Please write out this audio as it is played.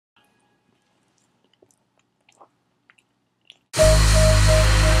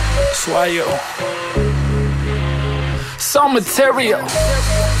YYou. Some material.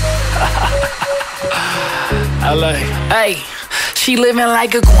 LA. Hey, she living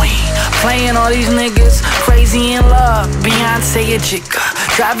like a queen, playing all these niggas, crazy in love. Beyonce a jigger,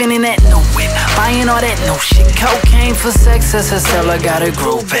 driving in that new whip, buying all that new shit. Cocaine for sex, SSL, I got a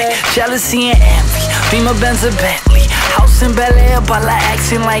groove back. Jealousy and envy, Beamer, Benz, a Bentley. House in Bel Air, but like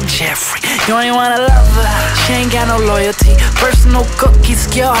acting like Jeffrey. You ain't wanna love her, she ain't got no loyalty. Personal cookie,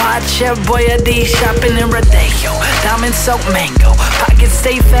 skill, hot chef, Boyardee. Shopping in Rodeo, diamond soap mango. Pockets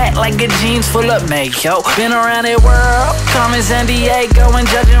stay fat like a jeans full of mayo. Been around the world, come in San Diego and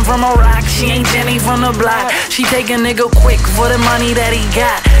judging from a rock. She ain't Jenny from the block. She take a nigga quick for the money that he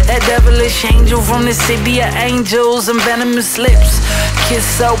got. That devilish angel from the city of angels and venomous lips. Kiss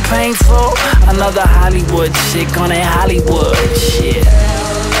so painful. Another Hollywood chick on that Hollywood shit.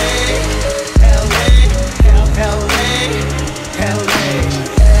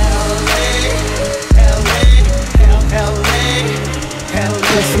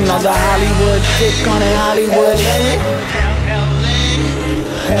 Just another Hollywood chick on that Hollywood shit.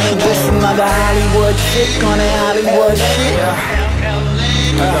 Just another Hollywood chick on that Hollywood shit.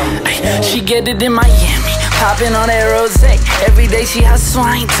 She get it in Miami, popping on that rosé. Every day she hustle,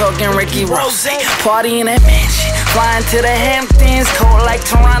 I ain't talking Ricky Rose. Party in that mansion, flying to the Hamptons, cold like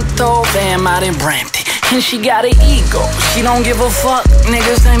Toronto, fam out in Brampton. And she got an ego, she don't give a fuck.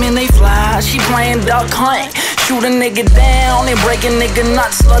 Niggas aiming they fly, she playing duck hunt. Shoot a nigga down and break a nigga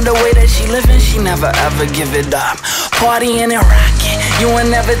nuts. Love the way that she living, she never ever give it up. Partying and rocking, you will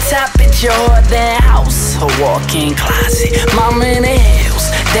never top it. Your damn house, a walk-in closet. Mama in the hills,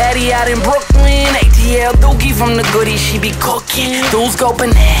 daddy out in Brooklyn. ATL dookie from the goodies she be cooking. Dudes go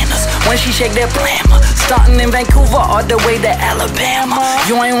bananas when she shake that blammer. Starting in Vancouver all the way to Alabama.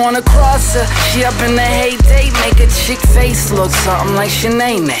 You ain't wanna cross her, she up in the heyday. Make a chick face look something like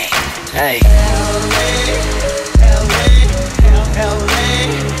Shanae. Hey.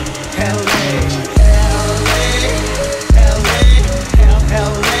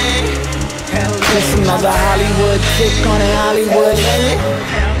 Just another Hollywood chick on that Hollywood shit.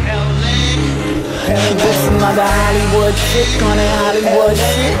 Just another Hollywood chick on that Hollywood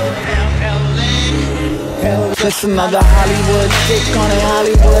shit. Just another Hollywood chick on that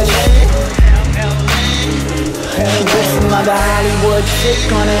Hollywood shit. Just another Hollywood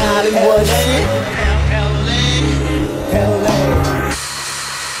chick on that Hollywood shit.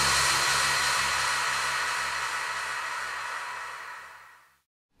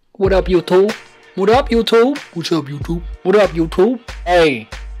 What up, YouTube? What up, YouTube? What's up, YouTube? What up, YouTube? Hey,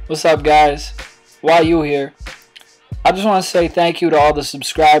 what's up, guys? YYou here. I just want to say thank you to all the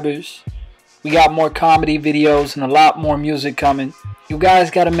subscribers. We got more comedy videos and a lot more music coming. You guys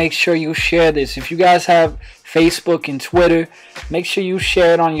got to make sure you share this. If you guys have Facebook and Twitter, make sure you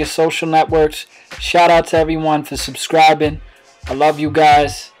share it on your social networks. Shout out to everyone for subscribing. I love you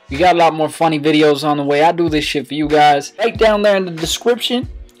guys. We got a lot more funny videos on the way. I do this shit for you guys. Right down there in the description,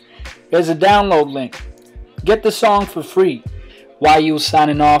 there's a download link. Get the song for free. YYou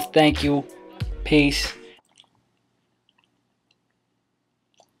signing off. Thank you. Peace.